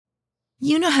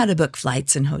You know how to book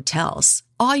flights and hotels.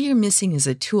 All you're missing is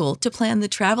a tool to plan the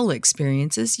travel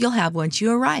experiences you'll have once you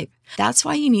arrive. That's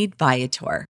why you need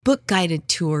Viator. Book guided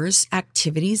tours,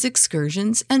 activities,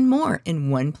 excursions, and more in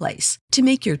one place to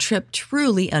make your trip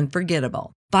truly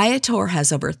unforgettable. Viator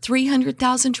has over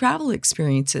 300,000 travel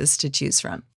experiences to choose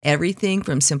from. Everything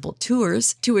from simple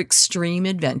tours to extreme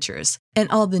adventures and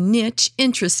all the niche,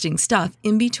 interesting stuff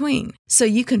in between. So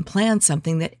you can plan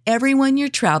something that everyone you're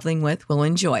traveling with will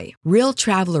enjoy. Real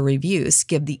traveler reviews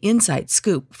give the inside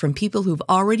scoop from people who've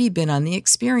already been on the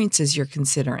experiences you're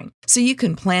considering. So you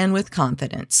can plan with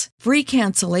confidence. Free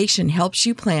cancellation helps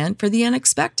you plan for the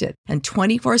unexpected. And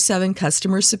 24/7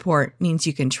 customer support means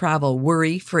you can travel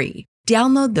worry-free.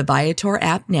 Download the Viator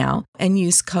app now and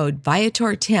use code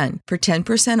Viator10 for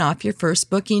 10% off your first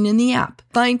booking in the app.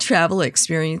 Find travel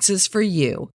experiences for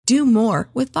you. Do more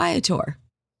with Viator.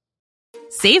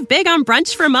 Save big on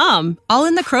brunch for mom, all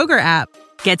in the Kroger app.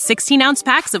 Get 16-ounce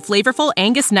packs of flavorful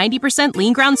Angus 90%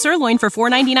 lean ground sirloin for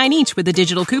 $4.99 each with a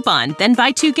digital coupon. Then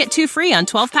buy 2, get 2 free on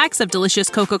 12 packs of delicious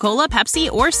Coca-Cola,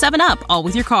 Pepsi, or 7-Up, all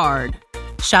with your card.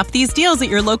 Shop these deals at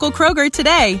your local Kroger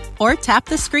today, or tap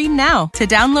the screen now to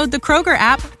download the Kroger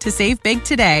app to save big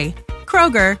today.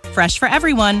 Kroger, fresh for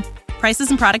everyone. Prices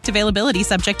and product availability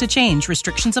subject to change.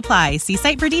 Restrictions apply. See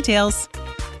site for details.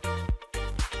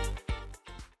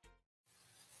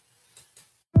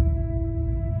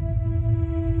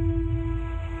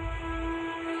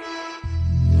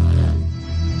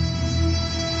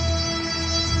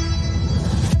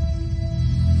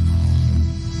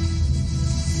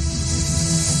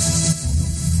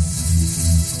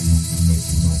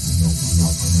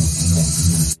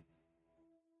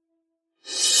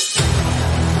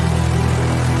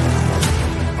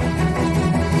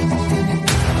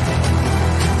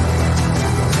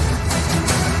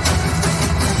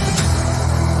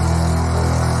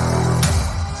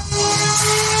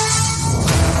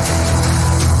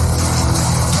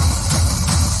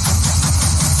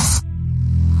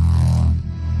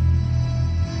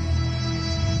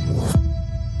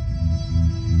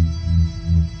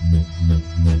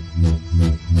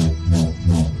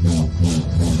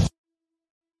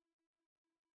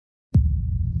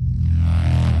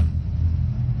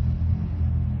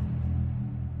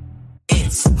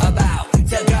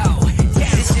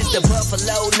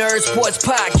 Sports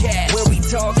Podcast, where we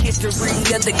talk history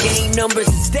of the game, numbers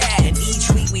and stats. And each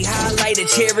week we highlight a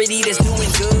charity that's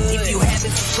doing good. If you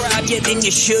haven't subscribed yet, then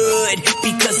you should,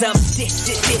 because I'm this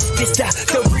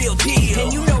the real deal.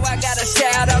 And you know I gotta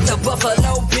shout out the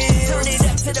Buffalo Bills. Turn it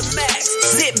up to the max,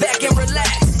 sit back and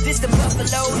relax. This the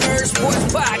Buffalo Nerd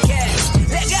Sports Podcast.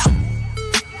 Let's go.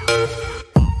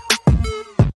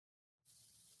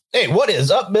 Hey, what is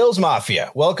up, Bills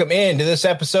Mafia? Welcome into this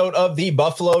episode of the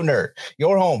Buffalo Nerd,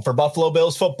 your home for Buffalo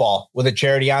Bills football with a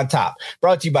charity on top.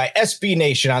 Brought to you by SB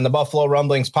Nation on the Buffalo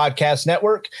Rumblings Podcast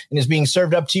Network and is being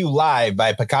served up to you live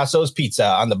by Picasso's Pizza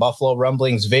on the Buffalo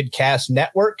Rumblings Vidcast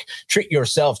Network. Treat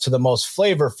yourself to the most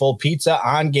flavorful pizza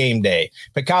on game day.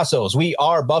 Picasso's, we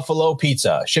are Buffalo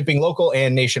Pizza, shipping local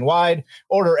and nationwide.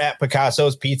 Order at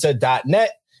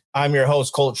picassospizza.net. I'm your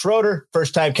host, Colt Schroeder.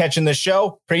 First time catching the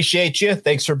show. Appreciate you.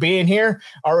 Thanks for being here.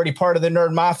 Already part of the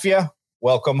Nerd Mafia.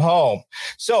 Welcome home.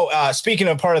 So speaking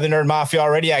of part of the Nerd Mafia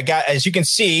already, I got, as you can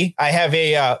see, I have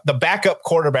the backup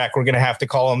quarterback, we're going to have to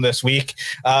call him this week.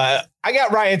 I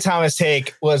got Ryan Thomas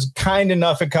was kind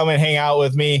enough to come and hang out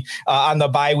with me on the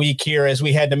bye week here as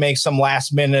we had to make some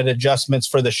last minute adjustments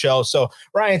for the show. So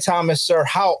Ryan Thomas, sir,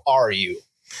 how are you?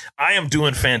 I am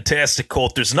doing fantastic,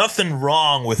 Colt. There's nothing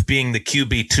wrong with being the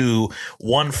QB2,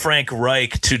 one Frank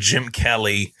Reich to Jim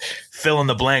Kelly. Fill in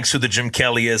the blanks who the Jim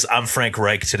Kelly is. I'm Frank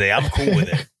Reich today. I'm cool with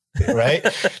it. Right?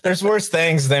 There's worse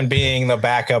things than being the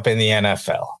backup in the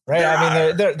NFL,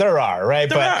 right? There are, right?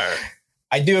 There are.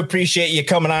 I do appreciate you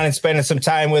coming on and spending some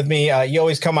time with me. You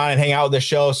always come on and hang out with the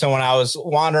show. So when I was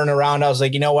wandering around, I was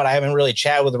like, you know what? I haven't really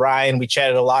chatted with Ryan. We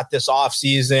chatted a lot this off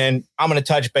season. I'm going to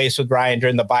touch base with Ryan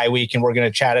during the bye week, and we're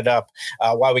going to chat it up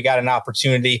while we got an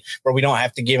opportunity where we don't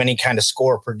have to give any kind of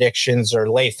score predictions or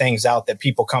lay things out that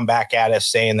people come back at us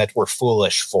saying that we're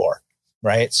foolish for.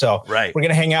 Right. So We're going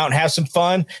to hang out and have some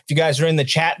fun. If you guys are in the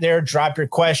chat there, drop your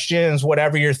questions,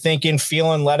 whatever you're thinking,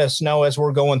 feeling, let us know as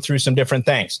we're going through some different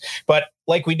things. But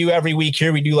like we do every week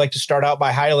here, we do like to start out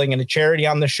by highlighting a charity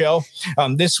on the show.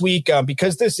 This week,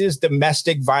 because this is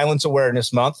Domestic Violence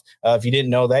Awareness Month. If you didn't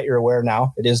know that, you're aware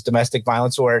now. It is Domestic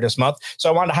Violence Awareness Month. So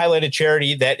I wanted to highlight a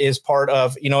charity that is part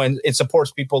of, and it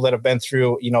supports people that have been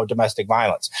through, domestic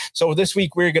violence. So this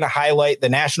week, we're going to highlight the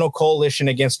National Coalition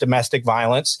Against Domestic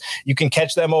Violence. You can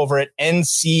catch them over at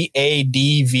ncadv.org.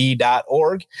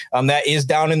 That is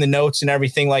down in the notes and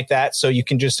everything like that. So you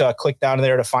can just click down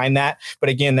there to find that. But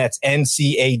again, that's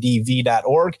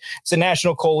ncadv.org. It's a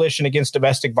National Coalition Against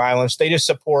Domestic Violence. They just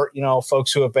support,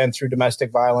 folks who have been through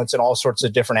domestic violence in all sorts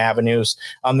of different avenues.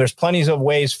 There's plenty of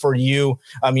ways for you,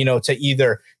 to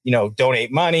either,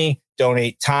 donate money,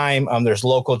 donate time. There's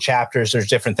local chapters. There's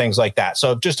different things like that.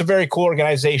 So just a very cool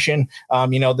organization.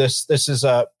 This is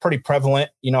pretty prevalent,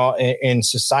 in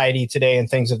society today and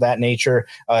things of that nature.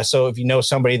 So if you know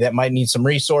somebody that might need some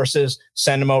resources,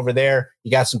 send them over there.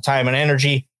 You got some time and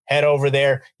energy, head over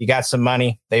there. You got some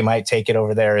money, they might take it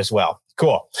over there as well.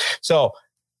 Cool. So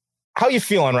how you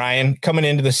feeling, Ryan, coming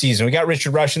into the season? We got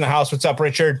Richard Rush in the house. What's up,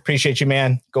 Richard? Appreciate you,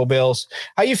 man. Go Bills.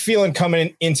 How you feeling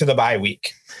coming into the bye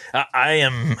week? I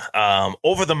am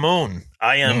over the moon.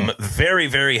 I am very,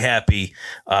 very happy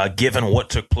given what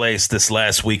took place this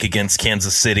last week against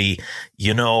Kansas City.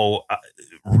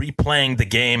 Replaying the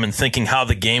game and thinking how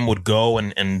the game would go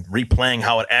and replaying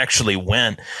how it actually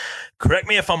went. Correct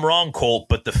me if I'm wrong, Colt,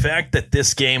 but the fact that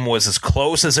this game was as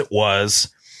close as it was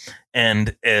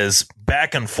and as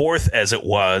back and forth as it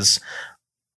was,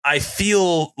 I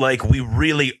feel like we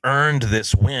really earned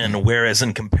this win. Whereas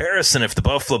in comparison, if the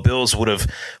Buffalo Bills would have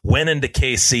went into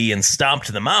KC and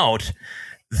stomped them out,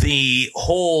 the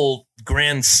whole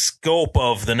grand scope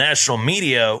of the national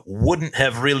media wouldn't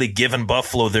have really given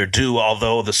Buffalo their due,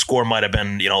 although the score might have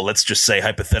been, let's just say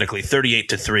hypothetically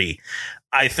 38-3.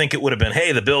 I think it would have been,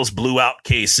 hey, the Bills blew out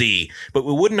KC, but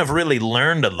we wouldn't have really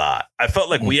learned a lot. I felt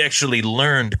like we actually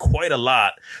learned quite a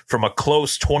lot from a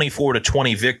close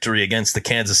 24-20 victory against the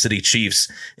Kansas City Chiefs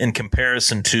in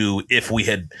comparison to if we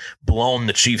had blown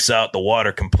the Chiefs out the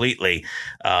water completely.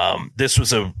 This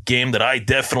was a game that I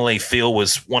definitely feel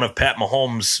was one of Pat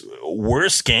Mahomes'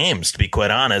 worst games, to be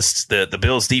quite honest. The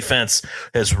Bills defense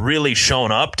has really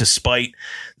shown up despite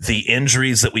the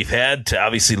injuries that we've had, to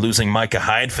obviously losing Micah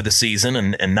Hyde for the season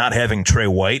and not having Trey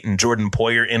White and Jordan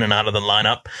Poyer in and out of the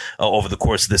lineup over the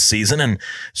course of this season. And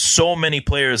so many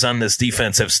players on this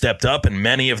defense have stepped up, and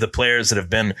many of the players that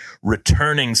have been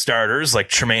returning starters like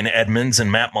Tremaine Edmonds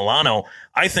and Matt Milano,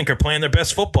 I think are playing their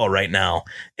best football right now.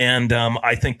 And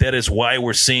I think that is why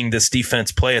we're seeing this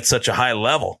defense play at such a high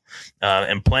level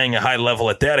and playing a high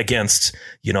level at that against,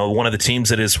 one of the teams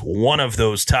that is one of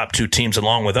those top two teams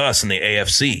along with us in the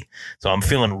AFC. So I'm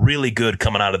feeling really good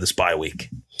coming out of this bye week.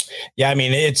 Yeah, I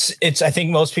mean, it's. I think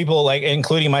most people, like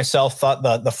including myself, thought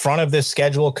the front of this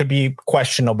schedule could be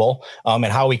questionable, and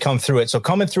how we come through it. So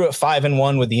coming through at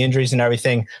 5-1 with the injuries and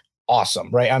everything, awesome,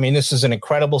 right? I mean, this is an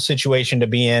incredible situation to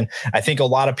be in. I think a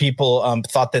lot of people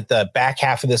thought that the back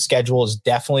half of the schedule is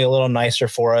definitely a little nicer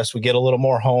for us. We get a little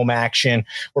more home action.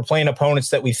 We're playing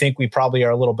opponents that we think we probably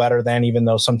are a little better than, even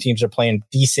though some teams are playing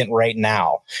decent right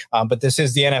now. But this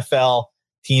is the NFL.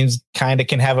 Teams kind of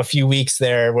can have a few weeks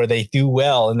there where they do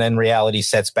well, and then reality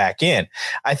sets back in.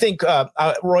 I think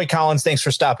Roy Collins, thanks for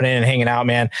stopping in and hanging out,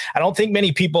 man. I don't think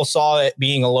many people saw it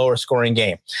being a lower scoring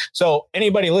game. So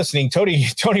anybody listening, Tony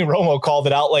Romo called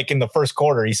it out like in the first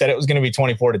quarter. He said it was going to be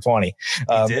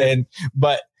 24-20.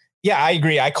 But yeah, I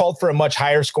agree. I called for a much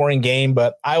higher scoring game,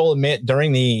 but I will admit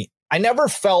I never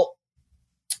felt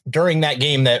during that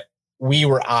game that we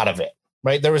were out of it.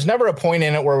 Right. There was never a point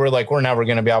in it where we're like, we're never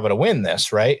going to be able to win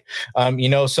this. Right.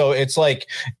 So it's like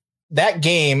that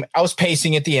game, I was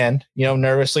pacing at the end,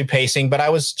 nervously pacing, but I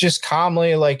was just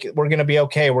calmly like, we're going to be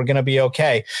okay. We're going to be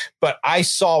okay. But I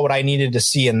saw what I needed to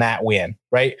see in that win.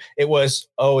 Right. It was,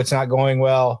 it's not going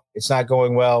well. It's not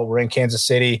going well. We're in Kansas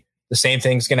City. The same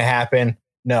thing's going to happen.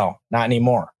 No, not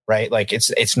anymore. Right. Like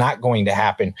it's not going to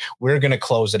happen. We're going to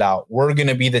close it out. We're going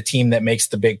to be the team that makes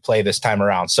the big play this time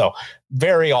around. So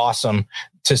very awesome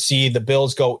to see the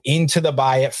Bills go into the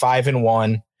bye at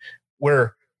 5-1.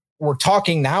 We're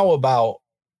talking now about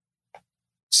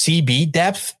CB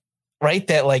depth, right?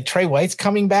 That like Trey White's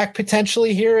coming back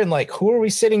potentially here. And like, who are we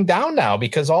sitting down now?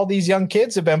 Because all these young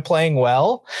kids have been playing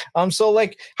well. So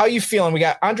like, how you feeling? We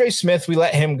got Andre Smith. We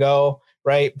let him go.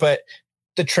 Right. But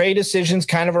the trade decision's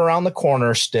kind of around the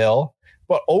corner still,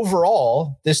 but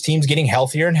overall, this team's getting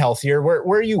healthier and healthier. Where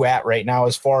are you at right now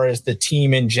as far as the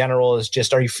team in general is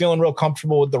just, are you feeling real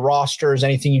comfortable with the rosters?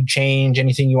 Anything you change,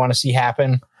 anything you want to see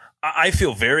happen? I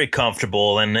feel very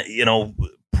comfortable. And,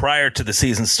 prior to the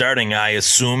season starting, I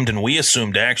assumed, and we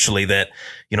assumed actually, that,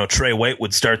 Trey White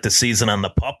would start the season on the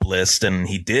PUP list, and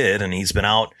he did, and he's been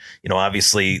out,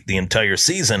 obviously the entire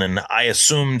season. And I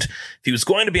assumed if he was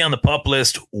going to be on the PUP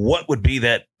list, what would be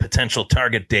that potential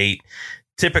target date?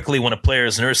 Typically, when a player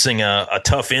is nursing a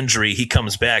tough injury, he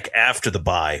comes back after the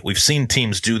bye. We've seen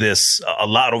teams do this a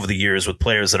lot over the years with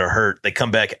players that are hurt. They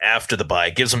come back after the bye.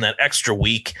 It gives them that extra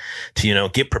week to,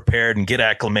 get prepared and get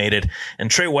acclimated. And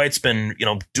Trey White's been,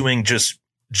 doing just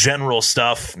general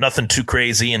stuff, nothing too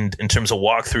crazy in terms of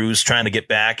walkthroughs, trying to get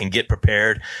back and get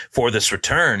prepared for this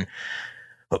return.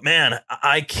 But man,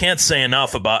 I can't say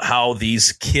enough about how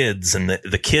these kids and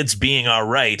the kids being all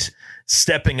right,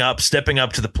 stepping up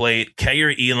to the plate.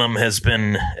 Kaiir Elam has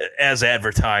been, as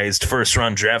advertised,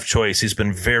 first-round draft choice. He's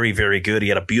been very, very good. He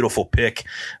had a beautiful pick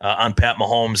on Pat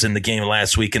Mahomes in the game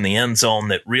last week in the end zone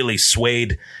that really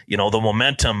swayed, the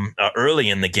momentum early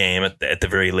in the game at the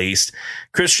very least.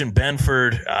 Christian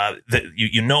Benford,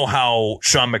 you know how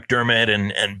Sean McDermott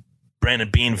and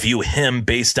Brandon Beane view him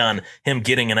based on him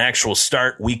getting an actual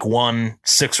start week 1,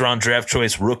 6th-round draft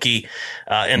choice rookie.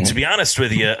 And to be honest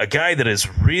with you, a guy that has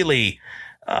really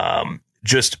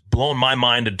just blown my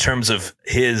mind in terms of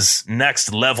his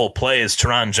next level play is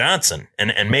Taron Johnson.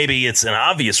 And maybe it's an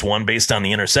obvious one based on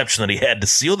the interception that he had to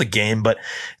seal the game, but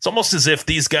it's almost as if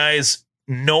these guys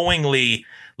knowingly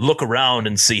look around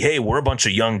and see, hey, we're a bunch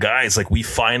of young guys. Like, we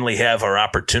finally have our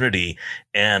opportunity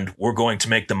and we're going to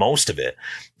make the most of it.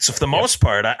 So for the most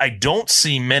part, I don't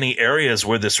see many areas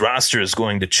where this roster is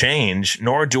going to change,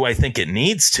 nor do I think it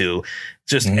needs to.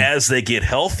 Just as they get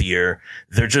healthier,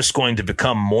 they're just going to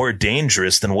become more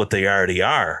dangerous than what they already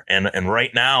are. And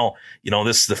right now,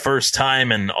 this is the first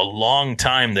time in a long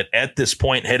time that at this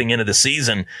point heading into the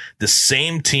season, the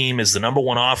same team is the number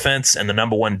 1 offense and the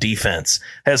number 1 defense.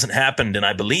 Hasn't happened in,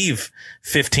 I believe,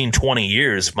 15, 20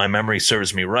 years, if my memory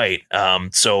serves me right.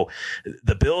 So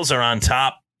the Bills are on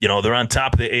top. They're on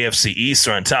top of the AFC East,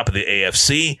 they're on top of the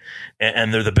AFC,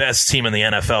 and they're the best team in the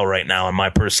NFL right now, in my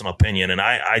personal opinion. And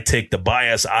I take the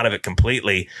bias out of it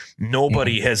completely.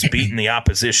 Nobody has beaten the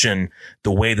opposition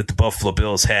the way that the Buffalo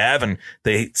Bills have, and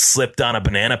they slipped on a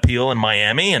banana peel in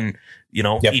Miami. And,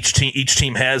 each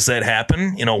team has that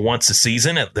happen, once a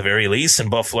season at the very least,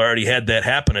 and Buffalo already had that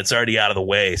happen. It's already out of the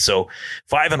way. So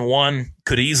 5-1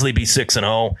 could easily be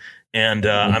 6-0, and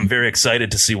I'm very excited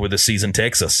to see where the season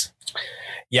takes us.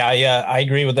 Yeah, I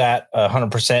agree with that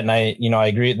 100%. And I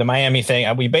agree. The Miami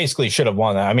thing, we basically should have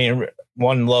won that. I mean,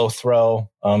 one low throw,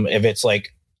 if it's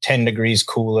like 10 degrees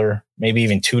cooler, maybe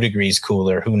even 2 degrees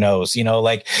cooler, who knows?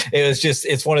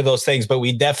 It's one of those things, but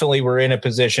we definitely were in a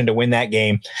position to win that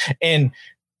game. And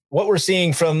what we're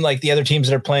seeing from like the other teams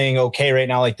that are playing okay right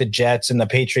now, like the Jets and the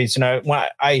Patriots, and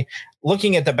I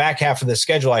looking at the back half of the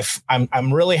schedule,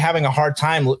 I'm really having a hard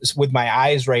time with my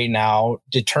eyes right now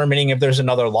determining if there's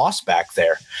another loss back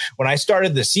there. When I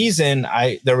started the season,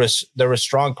 there was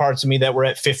strong parts of me that were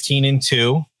at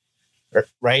 15-2,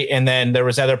 right? And then there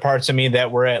was other parts of me that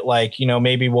were at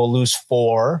maybe we'll lose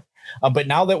 4. But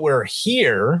now that we're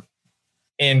here,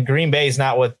 and Green Bay is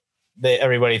not what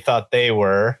everybody thought they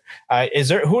were,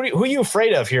 who are you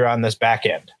afraid of here on this back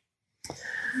end?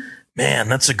 Man,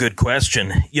 that's a good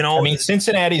question.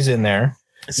 Cincinnati's in there.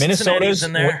 Minnesota's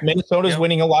in there. Minnesota's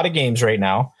winning a lot of games right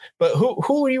now. But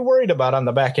who are you worried about on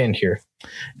the back end here?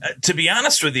 To be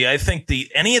honest with you, I think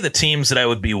any of the teams that I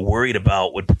would be worried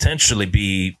about would potentially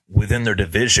be within their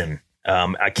division.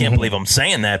 I can't believe I'm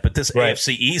saying that, but this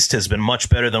AFC East has been much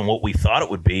better than what we thought it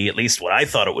would be, at least what I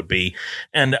thought it would be.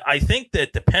 And I think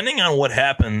that depending on what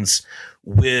happens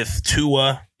with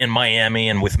Tua in Miami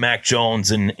and with Mac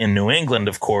Jones in New England,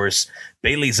 of course,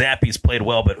 Bailey Zappi's played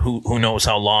well, but who knows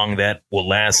how long that will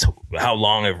last, how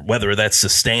long, or whether that's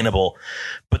sustainable.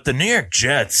 But the New York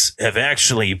Jets have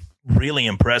actually really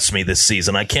impressed me this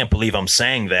season. I can't believe I'm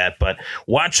saying that, but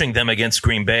watching them against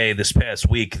Green Bay this past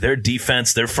week, their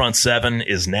defense, their front seven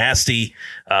is nasty.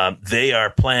 They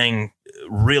are playing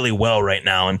really well right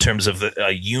now in terms of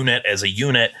a unit.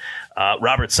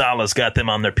 Robert Saleh's got them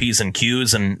on their P's and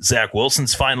Q's, and Zach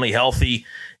Wilson's finally healthy.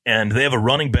 And they have a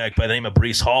running back by the name of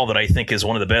Breece Hall that I think is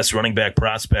one of the best running back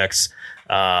prospects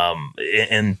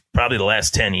in probably the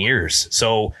last 10 years.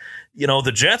 So,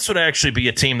 the Jets would actually be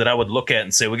a team that I would look at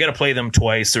and say, we got to play them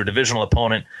twice. They're a divisional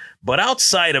opponent. But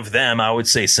outside of them, I would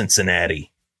say Cincinnati.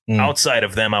 Outside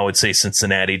of them, I would say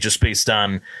Cincinnati, just based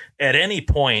on at any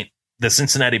point, the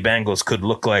Cincinnati Bengals could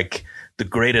look like the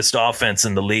greatest offense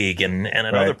in the league. And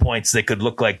at other points, they could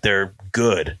look like they're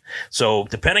good. So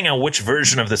depending on which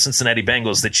version of the Cincinnati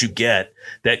Bengals that you get,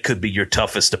 that could be your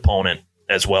toughest opponent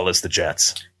as well as the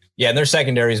Jets. Yeah, and their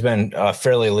secondary has been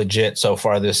fairly legit so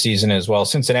far this season as well.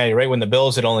 Cincinnati, right when the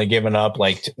Bills had only given up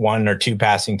like 1 or 2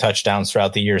 passing touchdowns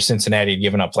throughout the year, Cincinnati had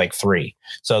given up like 3.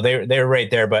 So they're right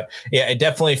there. But yeah, it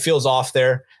definitely feels off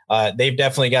there. They've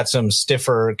definitely got some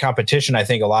stiffer competition, I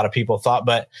think a lot of people thought.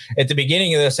 But at the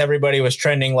beginning of this, everybody was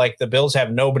trending like the Bills have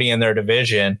nobody in their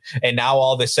division. And now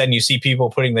all of a sudden you see people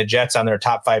putting the Jets on their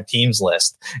top 5 teams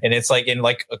list. And it's like in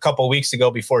like a couple of weeks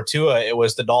ago before Tua, it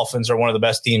was the Dolphins are one of the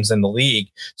best teams in the league.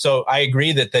 So I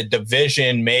agree that the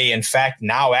division may, in fact,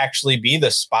 now actually be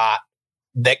the spot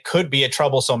that could be a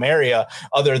troublesome area,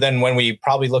 other than when we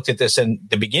probably looked at this in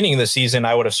the beginning of the season.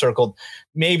 I would have circled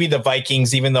maybe the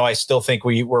Vikings, even though I still think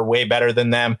we were way better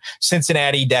than them.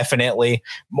 Cincinnati, definitely.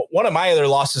 One of my other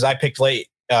losses I picked late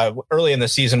early in the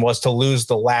season was to lose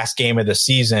the last game of the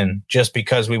season just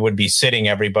because we would be sitting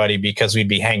everybody because we'd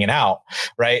be hanging out.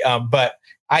 Right. But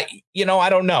I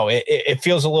don't know. It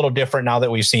feels a little different now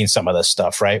that we've seen some of this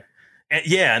stuff. Right.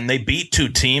 Yeah, and they beat 2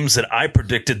 teams that I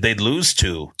predicted they'd lose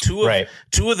to.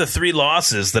 Two of the 3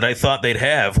 losses that I thought they'd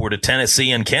have were to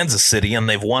Tennessee and Kansas City, and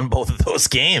they've won both of those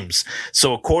games.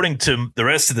 So according to the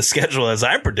rest of the schedule, as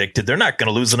I predicted, they're not going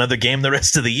to lose another game the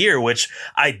rest of the year, which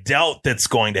I doubt that's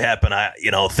going to happen.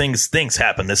 Things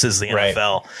happen. This is the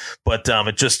NFL. But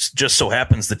it just so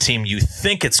happens the team you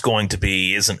think it's going to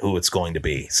be isn't who it's going to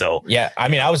be. So yeah, I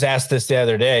mean, I was asked this the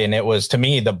other day, and it was, to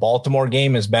me, the Baltimore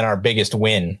game has been our biggest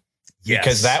win. Yes.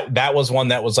 Because that was one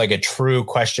that was like a true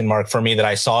question mark for me that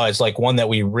I saw as like one that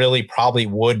we really probably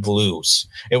would lose.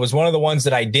 It was one of the ones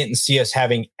that I didn't see us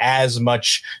having as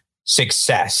much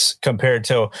success compared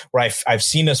to where I've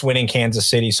seen us win in Kansas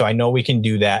City. So I know we can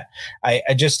do that.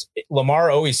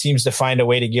 Lamar always seems to find a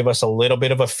way to give us a little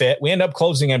bit of a fit. We end up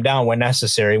closing him down when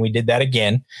necessary. We did that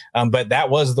again. But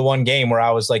that was the one game where I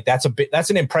was like, that's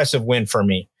an impressive win for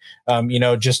me.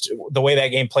 Just the way that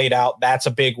game played out, that's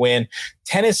a big win.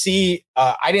 Tennessee,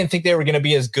 I didn't think they were going to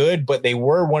be as good, but they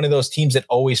were one of those teams that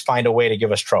always find a way to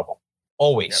give us trouble.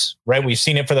 Always, yep. Right? We've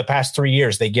seen it for the past 3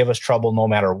 years. They give us trouble no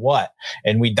matter what,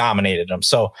 and we dominated them.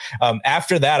 So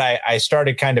after that, I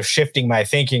started kind of shifting my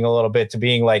thinking a little bit to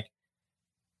being like,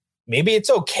 maybe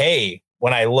it's okay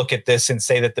when I look at this and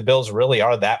say that the Bills really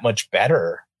are that much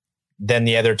better than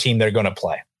the other team they're going to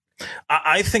play.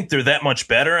 I think they're that much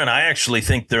better, and I actually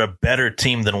think they're a better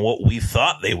team than what we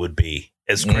thought they would be.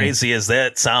 As crazy as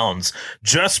that sounds,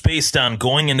 just based on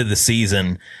going into the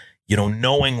season,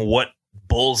 knowing what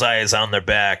bullseye is on their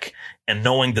back and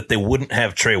knowing that they wouldn't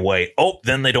have Trey White. Oh,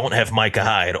 then they don't have Micah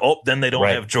Hyde. Oh, then they don't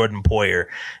have Jordan Poyer.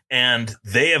 And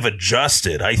they have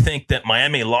adjusted. I think that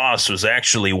Miami loss was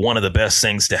actually one of the best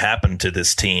things to happen to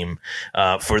this team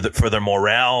for their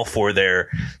morale, for their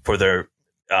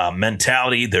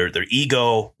mentality, their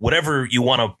ego, whatever you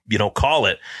want to, call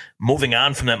it. Moving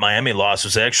on from that Miami loss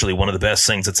was actually one of the best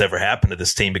things that's ever happened to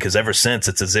this team, because ever since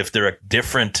it's as if they're a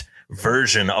different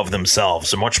version of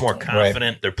themselves. They're much more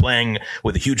confident. Right. They're playing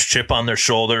with a huge chip on their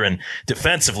shoulder. And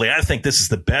defensively, I think this is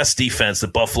the best defense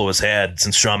that Buffalo has had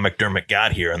since Sean McDermott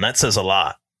got here. And that says a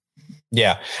lot.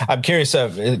 Yeah. I'm curious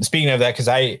speaking of that, because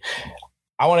I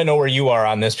want to know where you are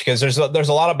on this, because there's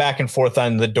a lot of back and forth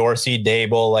on the Dorsey,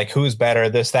 Dable, like who's better,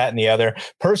 this, that, and the other.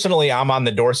 Personally, I'm on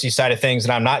the Dorsey side of things,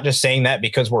 and I'm not just saying that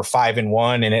because we're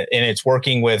 5-1 and it's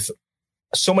working with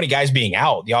so many guys being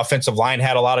out. The offensive line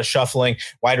had a lot of shuffling.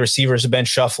 Wide receivers have been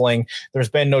shuffling. There's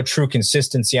been no true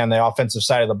consistency on the offensive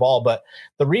side of the ball. But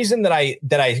the reason that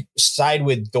I side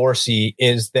with Dorsey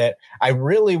is that I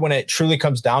really, when it truly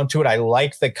comes down to it, I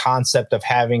like the concept of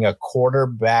having a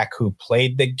quarterback who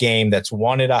played the game, that's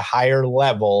won at a higher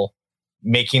level,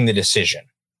 making the decision.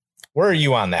 Where are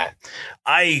you on that?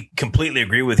 I completely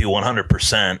agree with you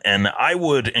 100%. And I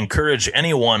would encourage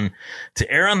anyone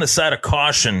to err on the side of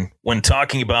caution when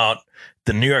talking about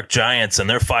the New York Giants and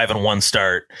their 5-1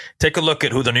 start. Take a look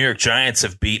at who the New York Giants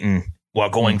have beaten while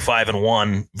going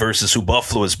 5-1 versus who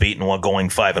Buffalo has beaten while going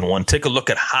 5-1. Take a look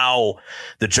at how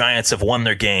the Giants have won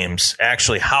their games,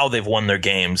 actually how they've won their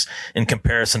games in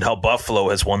comparison to how Buffalo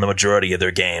has won the majority of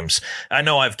their games. I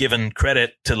know I've given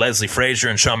credit to Leslie Frazier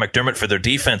and Sean McDermott for their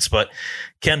defense, but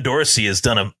Ken Dorsey has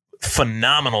done a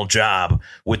phenomenal job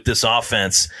with this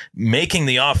offense, making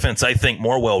the offense, I think,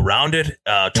 more well-rounded.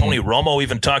 Tony Romo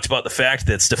even talked about the fact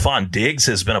that Stephon Diggs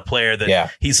has been a player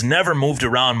that he's never moved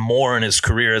around more in his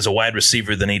career as a wide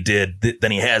receiver than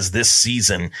he has this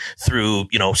season through,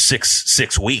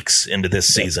 6 weeks into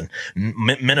this season.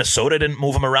 Minnesota didn't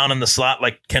move him around in the slot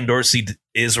like Ken Dorsey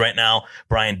is right now.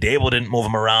 Brian Dable didn't move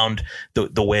him around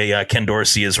the way Ken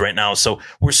Dorsey is right now. So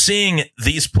we're seeing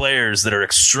these players that are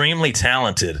extremely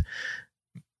talented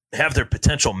have their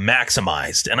potential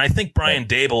maximized. And I think Brian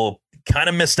Daboll kind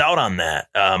of missed out on that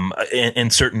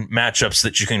in certain matchups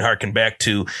that you can harken back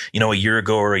to, a year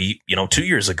ago or, 2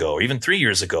 years ago, or even 3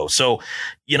 years ago. So,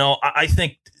 I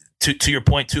think to your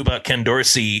point too about Ken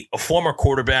Dorsey, a former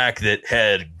quarterback that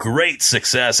had great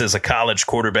success as a college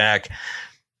quarterback,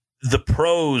 the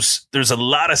pros, there's a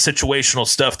lot of situational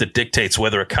stuff that dictates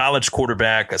whether a college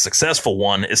quarterback, a successful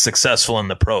one, is successful in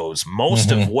the pros.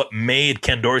 Most of what made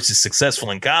Ken Dorsey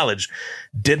successful in college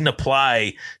didn't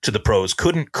apply to the pros,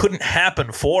 couldn't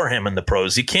happen for him in the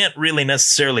pros. You can't really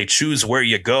necessarily choose where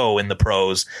you go in the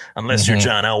pros unless you're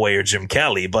John Elway or Jim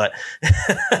Kelly, but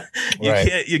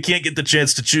you can't get the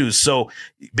chance to choose. So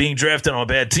being drafted on a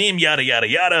bad team, yada, yada,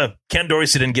 yada, Ken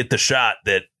Dorsey didn't get the shot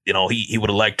that he would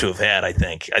have liked to have had, I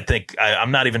think.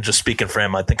 I'm not even just speaking for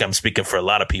him. I think I'm speaking for a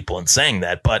lot of people in saying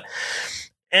that. But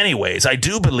anyways, I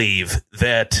do believe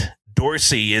that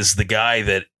Dorsey is the guy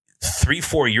that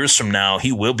 3-4 years from now,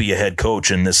 he will be a head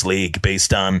coach in this league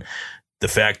based on the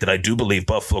fact that I do believe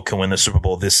Buffalo can win the Super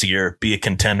Bowl this year, be a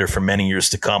contender for many years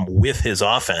to come with his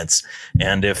offense.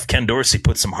 And if Ken Dorsey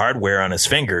puts some hardware on his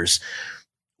fingers,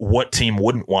 what team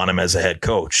wouldn't want him as a head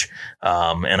coach?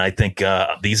 And I think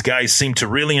these guys seem to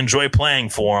really enjoy playing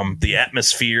for him. The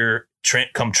atmosphere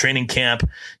come training camp,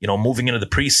 moving into the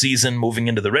preseason, moving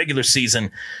into the regular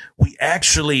season, we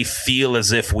actually feel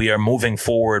as if we are moving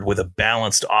forward with a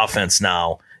balanced offense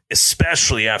now,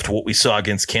 especially after what we saw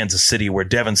against Kansas City, where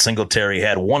Devin Singletary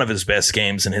had one of his best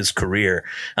games in his career.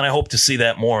 And I hope to see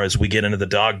that more as we get into the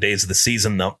dog days of the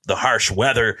season, the harsh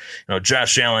weather.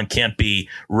 Josh Allen can't be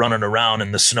running around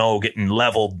in the snow, getting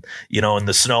leveled, in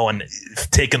the snow and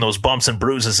taking those bumps and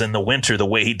bruises in the winter the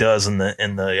way he does in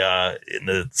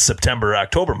the September,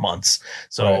 October months.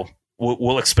 So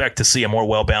we'll expect to see a more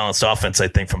well-balanced offense, I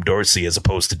think, from Dorsey as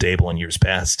opposed to Daboll in years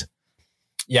past.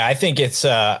 Yeah, I think it's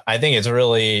going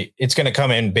to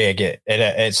come in big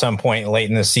at some point late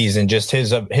in the season. Just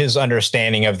his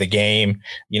understanding of the game,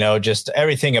 just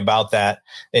everything about that.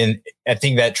 And I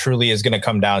think that truly is going to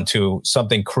come down to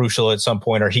something crucial at some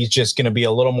point, or he's just going to be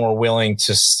a little more willing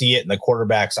to see it in the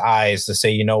quarterback's eyes to say,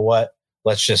 you know what?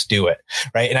 Let's just do it.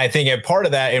 Right. And I think a part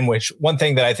of that, in which one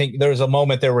thing that I think there was a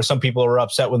moment there where some people were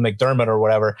upset with McDermott or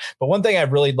whatever. But one thing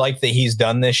I've really liked that he's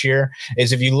done this year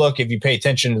is if you pay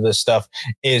attention to this stuff,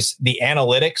 is the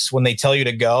analytics. When they tell you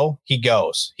to go, he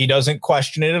goes. He doesn't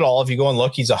question it at all. If you go and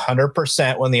look, he's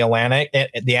 100% when the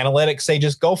analytics say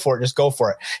just go for it. Just go for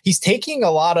it. He's taking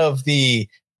a lot of the,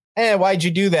 why'd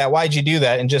you do that? Why'd you do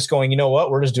that? And just going, you know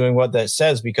what? We're just doing what that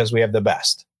says because we have the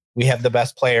best. We have the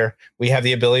best player. We have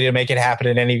the ability to make it happen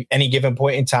at any given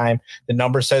point in time. The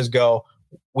number says go.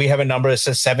 We have a number that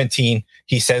says 17.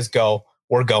 He says go.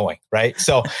 We're going, right?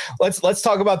 So let's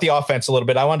talk about the offense a little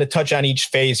bit. I wanted to touch on each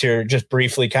phase here just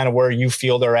briefly, kind of where you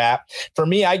feel they're at. For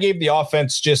me, I gave the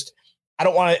offense I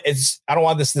don't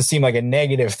want this to seem like a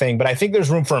negative thing, but I think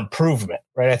there's room for improvement,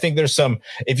 right? I think there's some,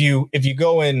 if you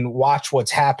go and watch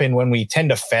what's happened when we tend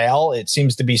to fail, it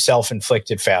seems to be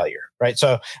self-inflicted failure, right?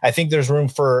 So I think there's room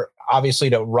for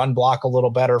obviously to run block a little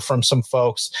better from some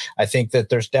folks. I think that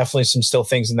there's definitely some still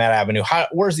things in that avenue.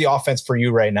 Where's the offense for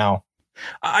you right now?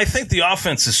 I think the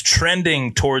offense is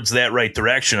trending towards that right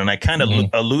direction, and I kind of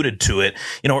alluded to it.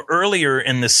 Earlier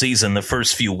in the season, the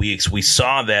first few weeks, we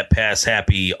saw that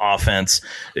pass-happy offense.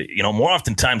 More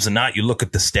oftentimes than not, you look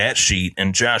at the stat sheet,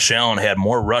 and Josh Allen had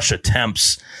more rush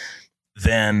attempts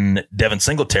than Devin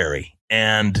Singletary.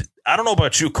 And I don't know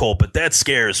about you, Cole, but that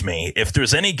scares me. If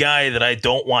there's any guy that I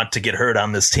don't want to get hurt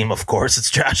on this team, of course, it's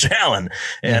Josh Allen.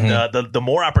 And the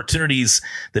more opportunities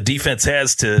the defense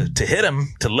has to hit him,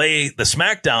 to lay the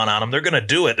smackdown on him, they're going to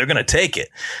do it. They're going to take it.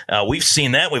 We've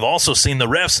seen that. We've also seen the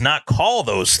refs not call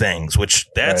those things, which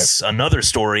that's another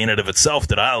story in and of itself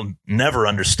that I'll never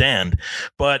understand.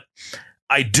 But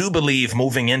I do believe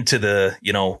moving into the,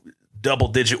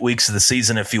 double-digit weeks of the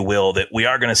season, if you will, that we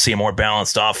are going to see a more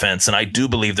balanced offense. And I do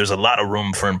believe there's a lot of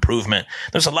room for improvement.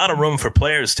 There's a lot of room for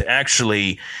players to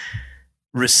actually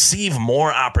receive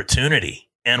more opportunity.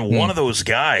 And one of those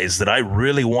guys that I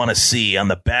really want to see on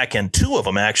the back end, two of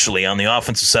them actually on the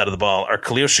offensive side of the ball, are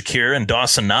Khalil Shakir and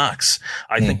Dawson Knox.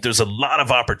 I think there's a lot of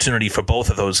opportunity for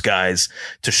both of those guys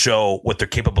to show what they're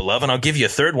capable of. And I'll give you a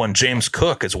third one, James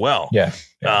Cook as well. Yeah.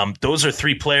 Those are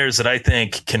three players that I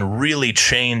think can really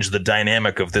change the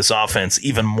dynamic of this offense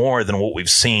even more than what we've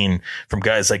seen from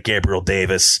guys like Gabriel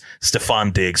Davis,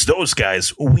 Stephon Diggs. Those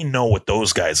guys, we know what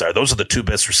those guys are. Those are the two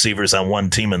best receivers on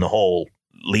one team in the whole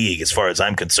league, as far as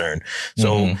I'm concerned.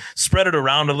 So spread it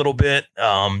around a little bit,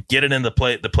 get it in the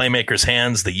playmakers'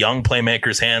 hands, the young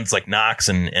playmakers' hands like Knox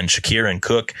and Shakir and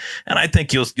Cook. And I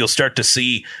think you'll start to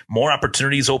see more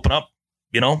opportunities open up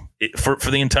for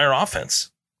the entire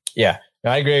offense. Yeah.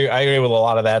 I agree with a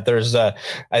lot of that. There's, I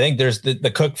think there's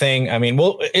the Cook thing. I mean,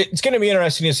 it's going to be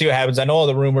interesting to see what happens. I know all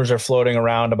the rumors are floating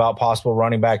around about possible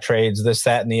running back trades, this,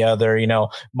 that, and the other.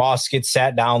 Moss gets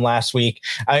sat down last week.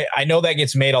 I know that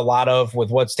gets made a lot of with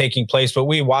what's taking place, but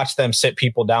we watched them sit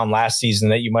people down last season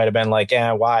that you might have been like,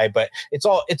 why? But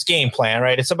it's game plan,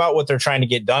 right? It's about what they're trying to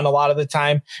get done a lot of the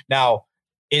time. Now,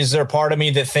 is there part of me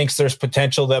that thinks there's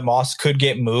potential that Moss could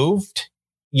get moved?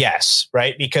 Yes.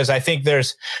 Right. Because I think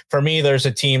there's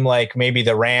a team like maybe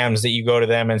the Rams that you go to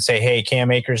them and say, hey, Cam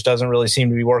Akers doesn't really seem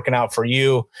to be working out for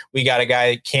you. We got a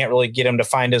guy that can't really get him to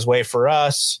find his way for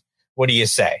us. What do you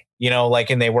say?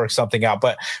 And they work something out.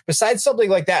 But besides something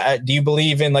like that, do you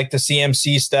believe in like the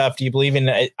CMC stuff? Do you believe in,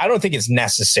 I don't think it's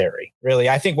necessary, really.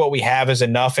 I think what we have is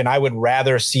enough. And I would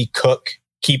rather see Cook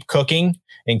keep cooking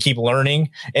and keep learning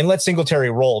and let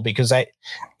Singletary roll, because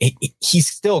he's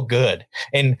still good.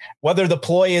 And whether the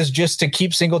ploy is just to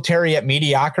keep Singletary at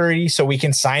mediocrity so we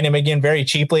can sign him again very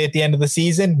cheaply at the end of the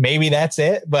season, maybe that's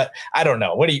it. But I don't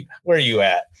know. Where are you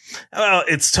at? Well,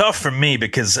 it's tough for me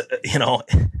because, in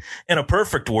a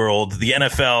perfect world, the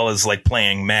NFL is like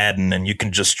playing Madden and you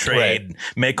can just trade, right,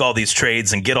 make all these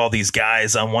trades and get all these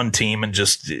guys on one team and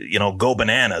just, go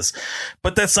bananas.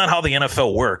 But that's not how the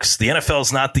NFL works. The NFL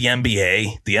is not the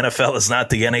NBA. The NFL is not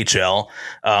the NHL.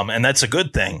 And that's a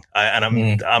good thing.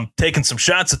 I'm taking some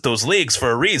shots at those leagues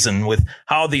for a reason, with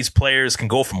how these players can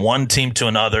go from one team to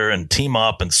another and team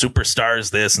up and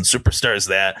superstars this and superstars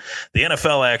that. The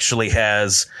NFL actually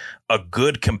has a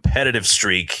good competitive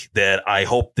streak that I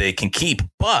hope they can keep.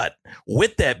 But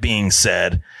with that being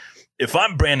said, if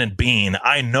I'm Brandon Beane,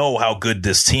 I know how good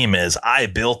this team is. I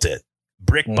built it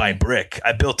brick by brick.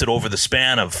 I built it over the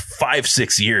span of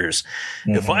 5-6 years.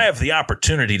 If I have the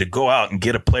opportunity to go out and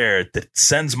get a player that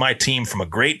sends my team from a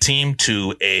great team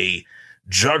to a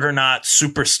juggernaut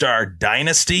superstar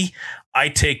dynasty, I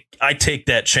take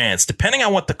that chance, depending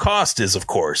on what the cost is, of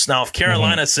course. Now, if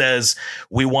Carolina says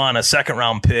we want a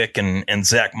second-round pick and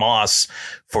Zach Moss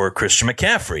for Christian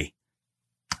McCaffrey,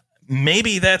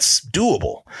 maybe that's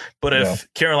doable. But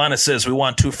if Carolina says we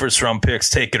want 2 first-round picks,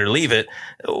 take it or leave it,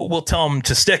 we'll tell them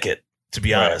to stick it. To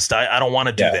be honest, I don't want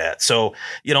to do that. So,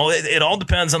 it all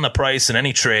depends on the price in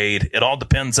any trade. It all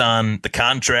depends on the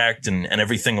contract and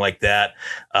everything like that.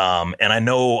 And I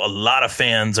know a lot of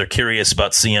fans are curious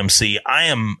about CMC. I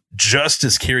am just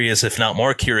as curious, if not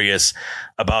more curious,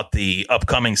 about the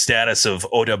upcoming status of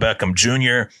Odell Beckham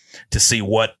Jr. to see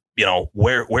what,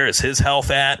 where is his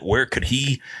health at? Where could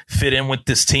he fit in with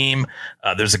this team?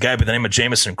 There's a guy by the name of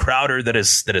Jamison Crowder that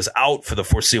is out for the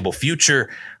foreseeable future.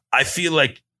 I feel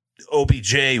like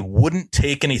OBJ wouldn't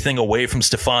take anything away from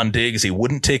Stephon Diggs. He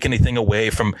wouldn't take anything away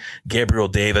from Gabriel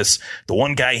Davis. The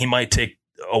one guy he might take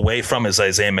away from is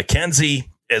Isaiah McKenzie,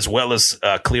 as well as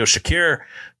Khalil Shakir.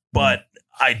 But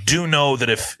I do know that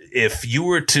if you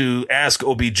were to ask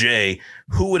OBJ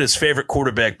who would his favorite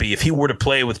quarterback be if he were to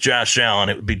play with Josh Allen,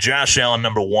 it would be Josh Allen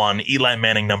number 1, Eli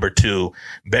Manning number 2,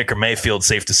 Baker Mayfield,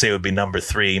 safe to say, would be number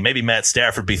 3, maybe Matt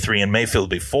Stafford be 3 and Mayfield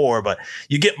be 4, but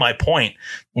you get my point.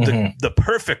 The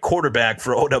perfect quarterback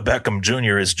for Odell Beckham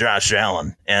Jr. is Josh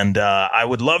Allen, and I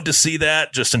would love to see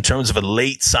that, just in terms of a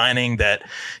late signing that,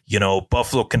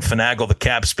 Buffalo can finagle the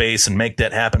cap space and make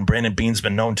that happen. Brandon Beane's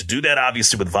been known to do that,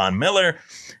 obviously, with Von Miller.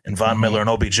 And Von Miller and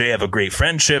OBJ have a great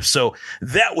friendship. So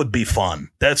that would be fun.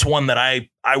 That's one that I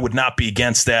would not be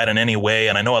against that in any way.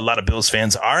 And I know a lot of Bills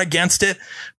fans are against it,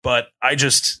 but I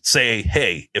just say,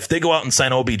 hey, if they go out and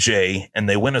sign OBJ and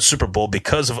they win a Super Bowl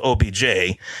because of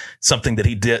OBJ, something that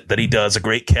he does, a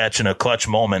great catch in a clutch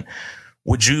moment,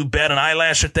 would you bat an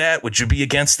eyelash at that? Would you be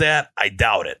against that? I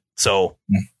doubt it. So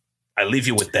I leave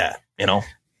you with that,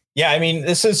 Yeah, I mean,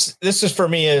 this is for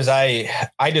me is I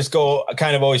just go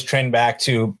kind of always trend back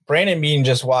to Brandon Beane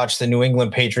just watched the New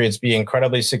England Patriots be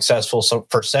incredibly successful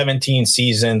for 17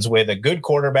 seasons with a good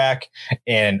quarterback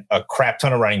and a crap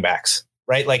ton of running backs,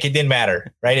 right? Like, it didn't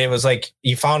matter, right? It was like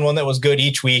you found one that was good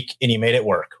each week and you made it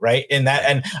work, right? And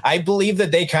I believe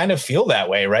that they kind of feel that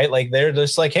way, right? Like, they're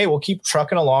just like, hey, we'll keep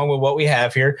trucking along with what we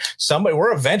have here.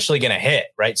 We're eventually going to hit,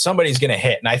 right? Somebody's going to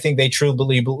hit. And I think they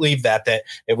truly believe that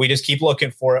if we just keep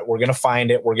looking for it, we're going to find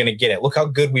it. We're going to get it. Look how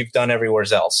good we've done everywhere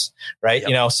else, right?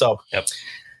 Yep. So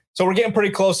we're getting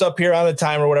pretty close up here on the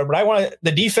time or whatever. But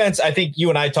the defense, I think you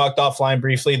and I talked offline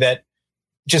briefly that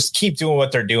just keep doing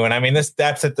what they're doing. I mean, this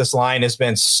depth at this line has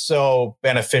been so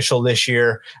beneficial this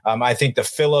year. I think the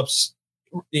Phillips,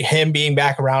 him being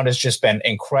back around has just been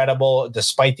incredible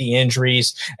despite the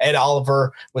injuries. Ed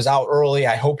Oliver was out early.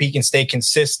 I hope he can stay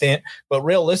consistent, but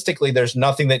realistically, there's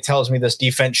nothing that tells me this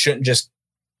defense shouldn't just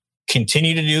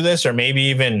continue to do this or maybe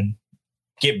even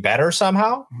get better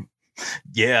somehow?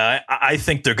 Yeah, I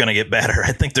think they're going to get better.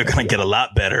 I think they're going to get a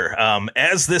lot better.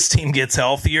 As this team gets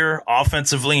healthier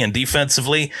offensively and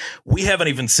defensively, we haven't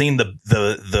even seen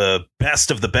the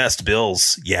best of the best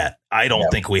Bills yet. I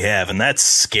don't think we have. And that's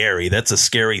scary. That's a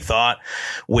scary thought.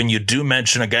 When you do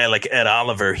mention a guy like Ed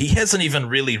Oliver, he hasn't even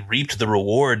really reaped the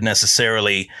reward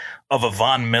necessarily of a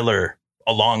Von Miller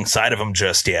alongside of him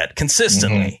just yet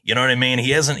consistently. You know what I mean?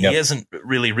 He hasn't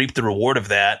really reaped the reward of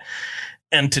that.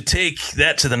 And to take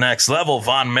that to the next level,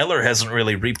 Von Miller hasn't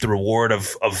really reaped the reward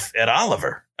of Ed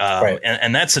Oliver. Right.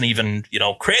 And that's an even,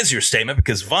 crazier statement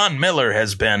because Von Miller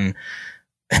has been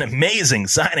an amazing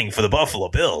signing for the Buffalo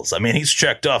Bills. I mean, he's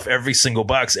checked off every single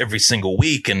box every single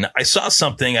week. And I saw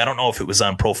something, I don't know if it was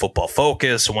on Pro Football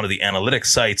Focus or one of the analytics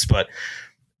sites, but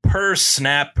per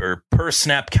snap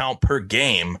count per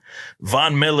game,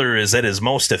 Von Miller is at his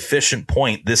most efficient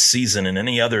point this season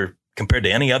compared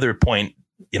to any other point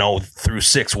through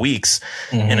 6 weeks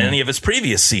in any of his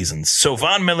previous seasons. So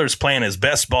Von Miller's playing his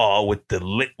best ball with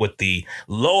the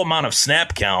low amount of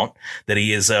snap count that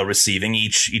he is receiving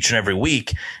each and every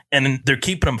week. And they're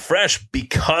keeping him fresh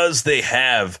because they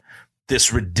have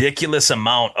this ridiculous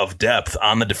amount of depth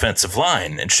on the defensive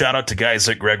line. And shout out to guys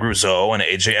like Greg Rousseau and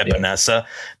AJ Epinesa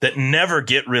that never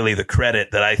get really the credit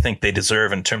that I think they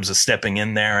deserve in terms of stepping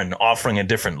in there and offering a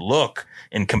different look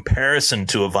in comparison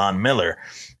to a Von Miller.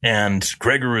 And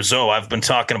Gregory Rousseau, I've been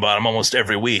talking about him almost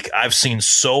every week. I've seen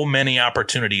so many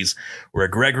opportunities where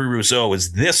Gregory Rousseau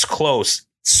is this close,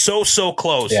 so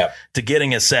close to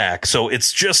getting a sack. So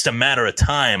it's just a matter of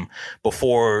time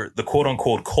before the quote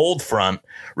unquote cold front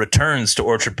returns to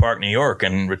Orchard Park, New York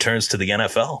and returns to the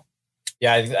NFL.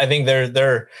 Yeah, I think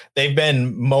they've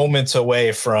been moments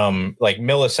away from, like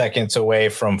milliseconds away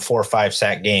from 4 or 5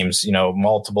 sack games,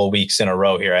 multiple weeks in a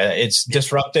row here. It's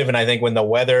disruptive. And I think when the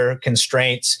weather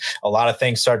constraints, a lot of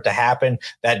things start to happen,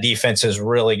 that defense is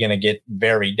really going to get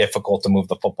very difficult to move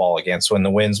the football against. When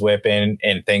the winds whip in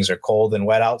and things are cold and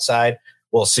wet outside,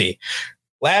 we'll see.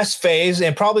 Last phase,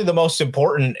 and probably the most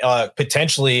important,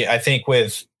 potentially, I think,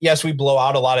 yes, we blow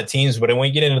out a lot of teams, but when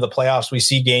we get into the playoffs, we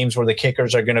see games where the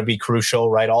kickers are going to be crucial,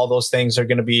 right? All those things are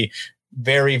going to be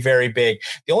very, very big.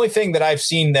 The only thing that I've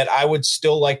seen that I would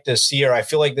still like to see, or I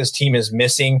feel like this team is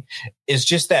missing, is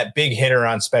just that big hitter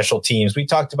on special teams. We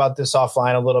talked about this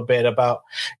offline a little bit about,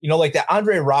 like that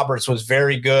Andre Roberts was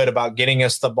very good about getting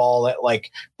us the ball at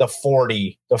like the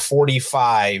 40, the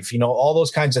 45, all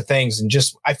those kinds of things. And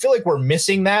just, I feel like we're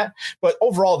missing that. But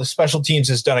overall, the special teams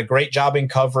has done a great job in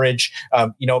coverage.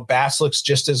 Bass looks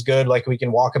just as good. Like we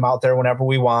can walk him out there whenever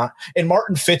we want. And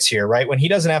Martin fits here, right? When he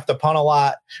doesn't have to punt a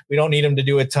lot, we don't need him to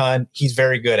do a ton. He's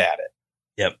very good at it.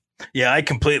 Yep. Yeah, I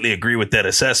completely agree with that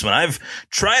assessment. I've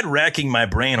tried racking my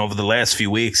brain over the last few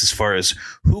weeks as far as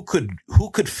who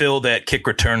could fill that kick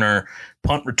returner,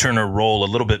 punt returner role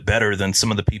a little bit better than some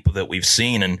of the people that we've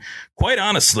seen. And quite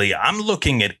honestly, I'm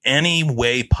looking at any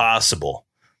way possible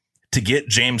to get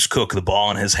James Cook the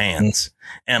ball in his hands.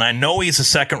 And I know he's a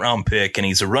second-round pick and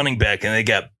he's a running back, and they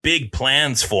got big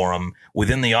plans for him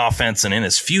within the offense and in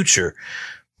his future.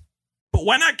 But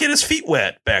why not get his feet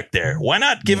wet back there? Why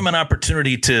not give him an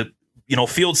opportunity to,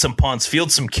 field some punts,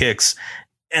 field some kicks?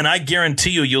 And I guarantee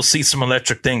you'll see some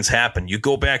electric things happen. You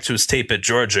go back to his tape at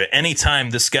Georgia. Anytime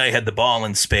this guy had the ball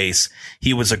in space,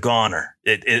 he was a goner.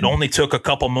 It only took a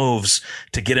couple moves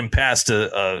to get him past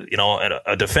a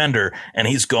defender, and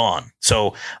he's gone.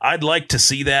 So I'd like to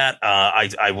see that.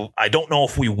 I don't know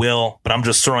if we will, but I'm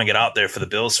just throwing it out there for the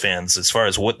Bills fans as far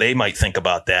as what they might think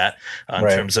about that in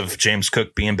terms of James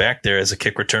Cook being back there as a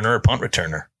kick returner or punt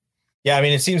returner. Yeah, I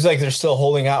mean, it seems like they're still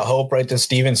holding out hope, right, that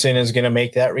Stevenson is going to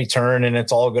make that return and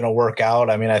it's all going to work out.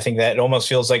 I mean, I think that it almost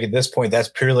feels like at this point that's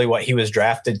purely what he was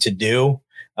drafted to do,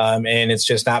 and it's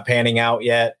just not panning out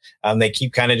yet. They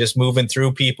keep kind of just moving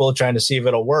through people, trying to see if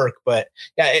it'll work. But,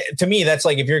 yeah, to me, that's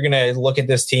like if you're going to look at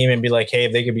this team and be like, hey,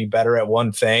 if they could be better at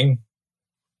one thing,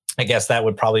 I guess that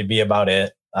would probably be about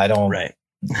it. Right.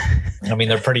 I mean,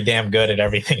 they're pretty damn good at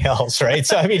everything else, right?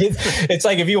 So, I mean, it's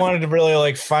like if you wanted to really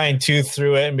like fine tooth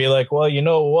through it and be like, well, you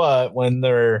know what, when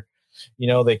they're,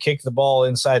 they kick the ball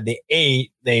inside the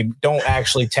 8, they don't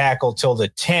actually tackle till the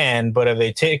 10, but if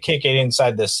they kick it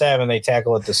inside the 7, they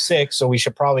tackle at the 6. So we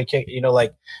should probably kick,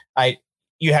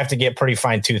 you have to get pretty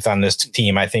fine tooth on this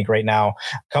team. I think right now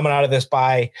coming out of this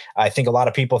bye, I think a lot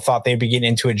of people thought they'd be getting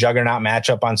into a juggernaut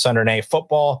matchup on Sunday Night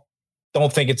Football.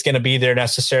 Don't think it's going to be there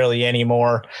necessarily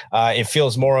anymore. It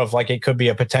feels more of like it could be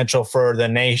a potential for the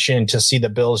nation to see the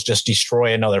Bills just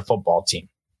destroy another football team.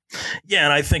 Yeah,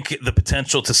 and I think the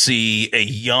potential to see a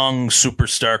young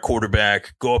superstar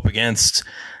quarterback go up against,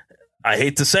 I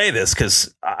hate to say this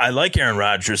because I like Aaron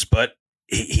Rodgers, but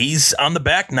he's on the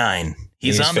back nine.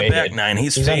 He's on the back nine.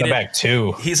 He's on the back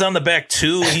two. He's on the back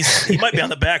two. He might be on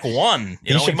the back one.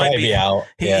 He might be out.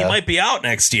 He might be out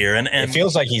next year. And it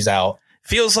feels like he's out.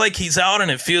 Feels like he's out,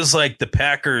 and it feels like the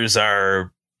Packers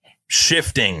are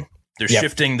shifting. They're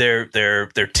shifting their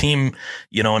team,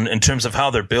 in terms of how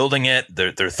they're building it,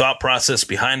 their thought process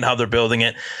behind how they're building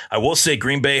it. I will say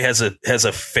Green Bay has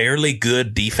a fairly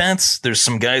good defense. There's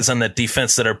some guys on that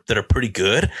defense that are pretty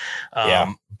good.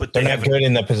 But they're not good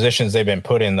in the positions they've been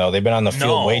put in, though. They've been on the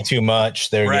field way too much.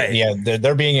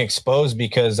 They're being exposed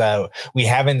because we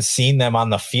haven't seen them on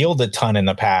the field a ton in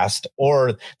the past,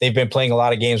 or they've been playing a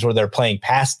lot of games where they're playing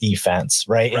pass defense,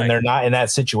 right? And they're not in that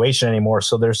situation anymore.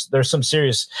 So there's some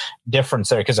serious difference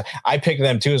there, because I picked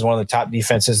them too as one of the top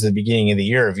defenses at the beginning of the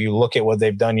year. If you look at what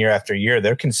they've done year after year,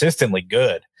 they're consistently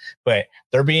good, but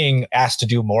they're being asked to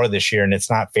do more this year, and it's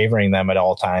not favoring them at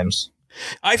all times.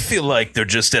 I feel like they're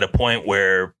just at a point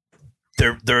where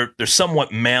they're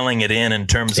somewhat mailing it in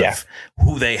terms of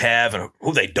who they have and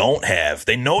who they don't have.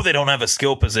 They know they don't have a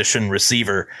skill position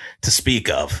receiver to speak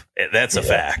of. That's a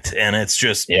fact. And it's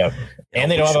just, and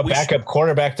they don't have a backup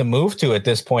quarterback to move to at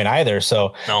this point either.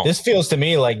 So this feels to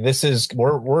me like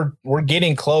we're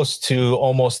getting close to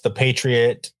almost the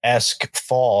Patriot-esque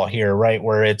fall here, right?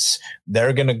 Where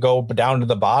they're going to go down to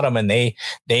the bottom, and they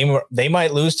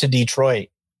might lose to Detroit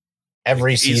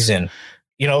every season,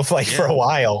 for a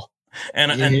while.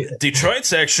 And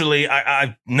Detroit's actually,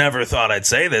 I never thought I'd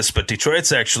say this, but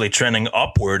Detroit's actually trending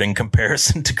upward in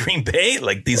comparison to Green Bay,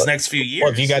 like these next few years.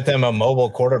 Well, if you got them a mobile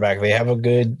quarterback, they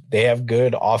have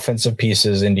good offensive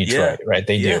pieces in Detroit, right?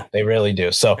 They do. They really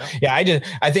do. So I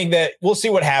think that we'll see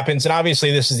what happens. And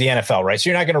obviously this is the NFL, right? So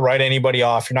you're not going to write anybody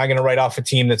off. You're not going to write off a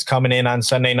team that's coming in on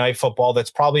Sunday Night Football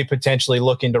that's probably potentially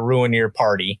looking to ruin your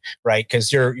party, right?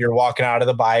 Because you're walking out of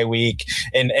the bye week.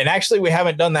 And actually we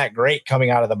haven't done that great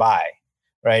coming out of the bye.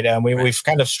 Right. We've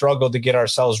kind of struggled to get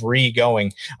ourselves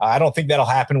going. I don't think that'll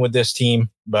happen with this team,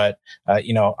 but,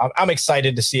 I'm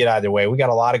excited to see it either way. We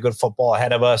got a lot of good football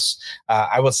ahead of us.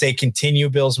 I would say continue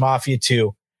Bills Mafia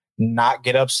to not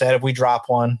get upset if we drop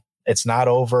one. It's not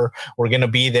over. We're going to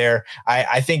be there.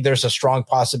 I think there's a strong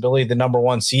possibility the number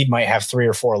one seed might have 3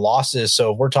 or 4 losses.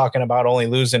 So if we're talking about only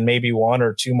losing maybe 1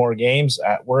 or 2 more games,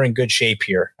 we're in good shape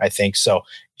here, I think. So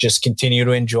just continue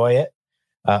to enjoy it.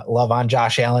 Love on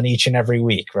Josh Allen each and every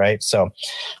week, right? So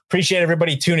appreciate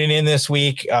everybody tuning in this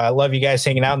week. Love you guys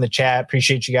hanging out in the chat.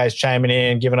 Appreciate you guys chiming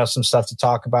in, giving us some stuff to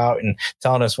talk about and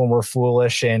telling us when we're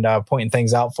foolish and pointing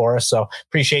things out for us. So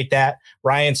appreciate that.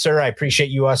 Ryan, sir, I appreciate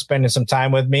you spending some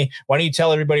time with me. Why don't you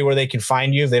tell everybody where they can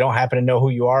find you if they don't happen to know who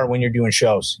you are when you're doing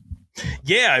shows?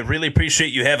 Yeah, I really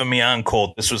appreciate you having me on,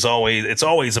 Colt. It's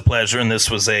always a pleasure, and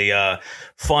this was a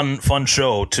fun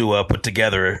show to put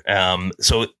together.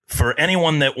 So for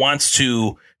anyone that wants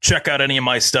to check out any of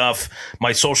my stuff,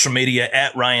 my social media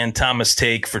at Ryan Thomas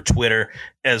Take for Twitter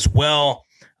as well.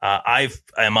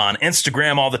 I'm on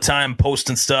Instagram all the time,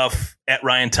 posting stuff at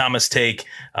Ryan Thomas Take,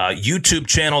 YouTube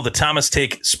channel, the Thomas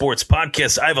Take Sports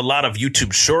Podcast. I have a lot of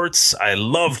YouTube shorts. I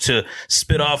love to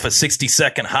spit off a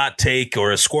 60-second hot take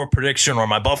or a score prediction or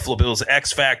my Buffalo Bills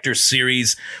X Factor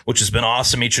series, which has been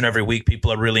awesome each and every week.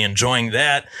 People are really enjoying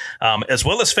that, as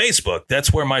well as Facebook.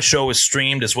 That's where my show is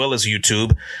streamed, as well as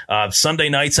YouTube. Sunday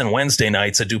nights and Wednesday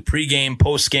nights, I do pregame,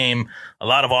 postgame, a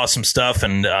lot of awesome stuff.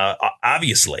 And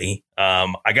obviously,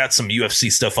 I got some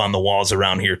UFC stuff on the walls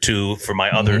around here too for my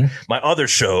other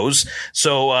shows.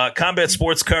 So combat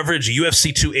sports coverage,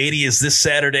 UFC 280 is this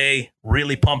Saturday.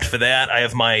 Really pumped for that. I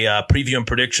have my preview and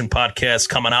prediction podcast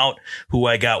coming out, who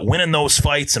I got winning those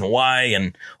fights and why,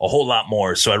 and a whole lot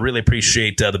more. So I really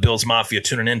appreciate the Bills Mafia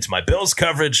tuning into my Bills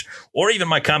coverage or even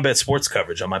my combat sports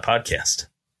coverage on my podcast.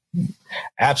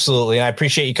 Absolutely. I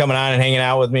appreciate you coming on and hanging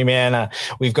out with me, man.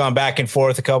 We've gone back and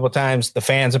forth a couple of times. The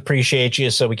fans appreciate you,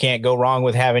 so we can't go wrong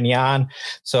with having you on.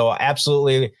 So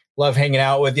absolutely love hanging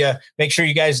out with you. Make sure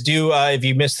you guys do, if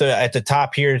you missed at the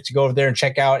top here, to go over there and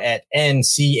check out at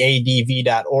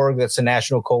ncadv.org. That's the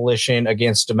National Coalition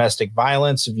Against Domestic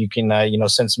Violence. If you can,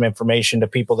 send some information to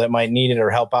people that might need it or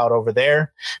help out over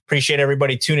there. Appreciate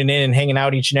everybody tuning in and hanging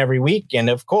out each and every week. And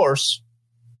of course,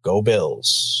 go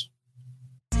Bills.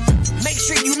 Make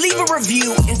sure you leave a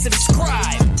review and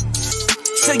subscribe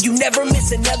so you never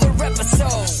miss another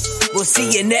episode. We'll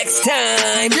see you next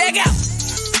time. Leg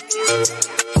out.